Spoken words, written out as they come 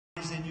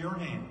is in your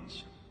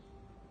hands.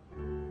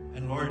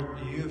 And Lord,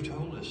 you have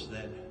told us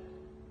that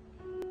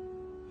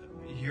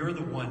you're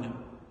the one that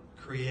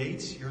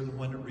creates, you're the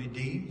one that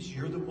redeems,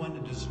 you're the one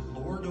that is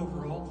Lord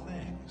over all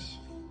things.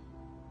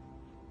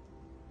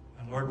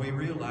 And Lord, we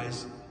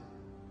realize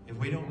if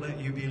we don't let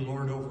you be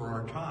Lord over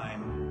our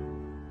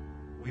time,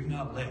 we've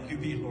not let you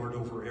be Lord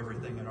over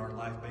everything in our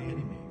life by any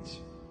means.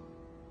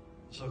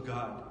 So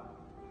God,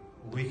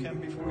 we come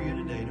before you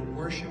today to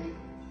worship,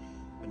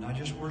 but not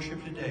just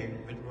worship today,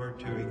 but Lord,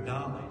 to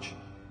acknowledge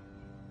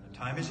the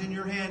time is in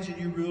your hands and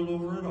you rule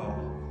over it all.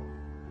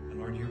 And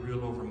Lord, you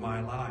rule over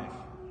my life.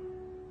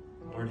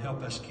 Lord,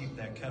 help us keep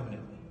that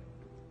covenant.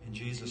 In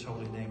Jesus'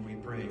 holy name we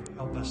pray.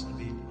 Help us to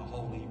be a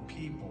holy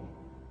people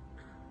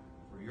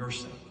for your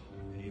sake.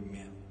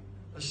 Amen.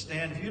 Let's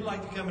stand. If you'd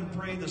like to come and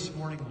pray this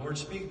morning, the Lord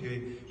speak to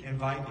you,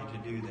 invite you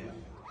to do that.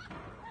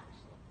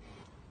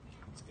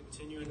 Let's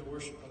continue to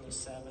worship on this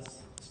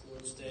Sabbath, this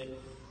Lord's Day.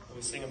 And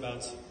we sing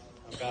about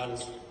how God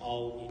is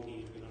all we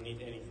need. We don't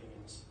need anything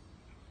else.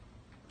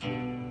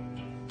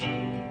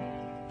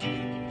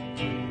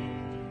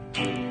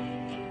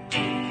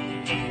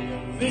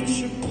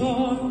 Rich or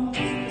poor,